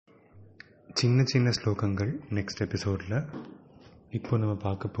சின்ன சின்ன ஸ்லோகங்கள் நெக்ஸ்ட் எபிசோடில். இப்போ நம்ம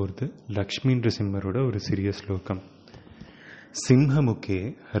பார்க்க போகிறது லக்ஷ்மி நரசிம்மரோட ஒரு சிறிய ஸ்லோகம். சிம்ஹமுகே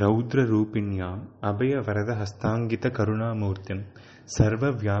ரௌத்ரரூபிண்யாம் அபய வரத ஹஸ்தாங்கித கருணாமூர்த்திம்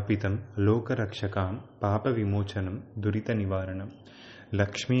சர்வ வியாபிதம் லோகரக்ஷகாம் பாப விமோச்சனம் துரித நிவாரணம்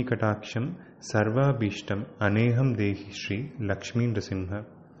லக்ஷ்மீ கடாட்சம் சர்வாபீஷ்டம் அநேகம் தேஹி ஸ்ரீ லக்ஷ்மீ நரசிம்ஹ.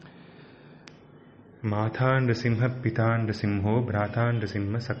 மாதா நரசிம்ஹ பிதா நரசிம்ஹோ பிராதா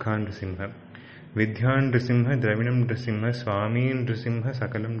நரசிம்ஹ சகா நரசிம்ஹ வித்யா நரசிம்ஹ திரவிணம் நரசிம்ஹ சுவாமீ நரசிம்ஹ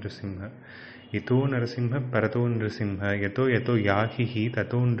சகலம் நரசிம்ஹ இதோ நரசிம்ஹ பரதோ நரசிம்ஹ யதோ யதோ யாஹி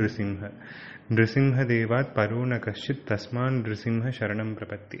ததோ நரசிம்ஹ நரசிம்ஹ தேவாத் பரோ ந கஷ்சித் தஸ்மான் நரசிம்ஹ சரணம்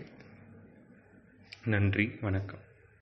பிரபத்தி. நன்றி, வணக்கம்.